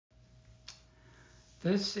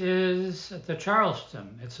This is the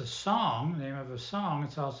Charleston. It's a song, the name of a song.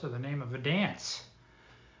 It's also the name of a dance.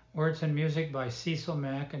 Words and music by Cecil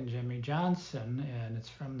Mack and Jimmy Johnson, and it's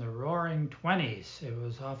from the Roaring Twenties. It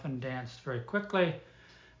was often danced very quickly,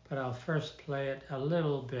 but I'll first play it a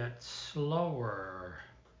little bit slower.